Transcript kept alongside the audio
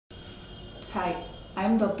Hi, I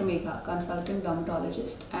am Dr. Megha, consultant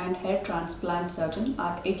dermatologist and hair transplant surgeon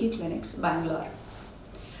at AK Clinics, Bangalore.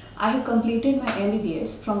 I have completed my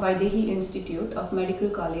MBBS from Vaidehi Institute of Medical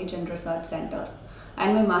College and Research Center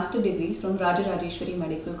and my master degrees from Rajarajeshwari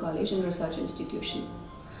Medical College and Research Institution.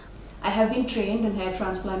 I have been trained in hair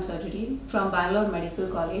transplant surgery from Bangalore Medical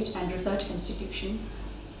College and Research Institution,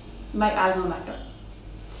 my alma mater.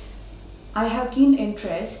 I have keen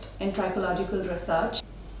interest in trichological research,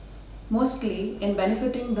 mostly in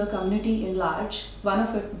benefiting the community in large, one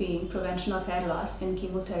of it being prevention of hair loss in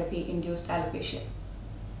chemotherapy-induced alopecia.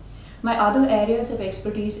 My other areas of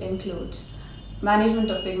expertise includes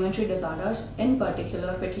management of pigmentary disorders, in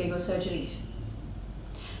particular vitiligo surgeries.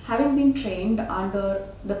 Having been trained under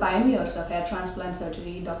the pioneers of hair transplant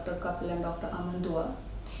surgery, Dr. Kapil and Dr. Aman Dua,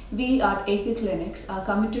 we at AK Clinics are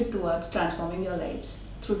committed towards transforming your lives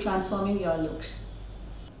through transforming your looks.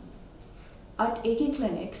 At AK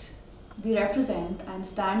Clinics, we represent and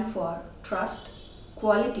stand for trust,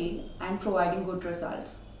 quality, and providing good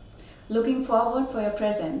results. Looking forward for your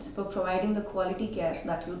presence for providing the quality care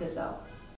that you deserve.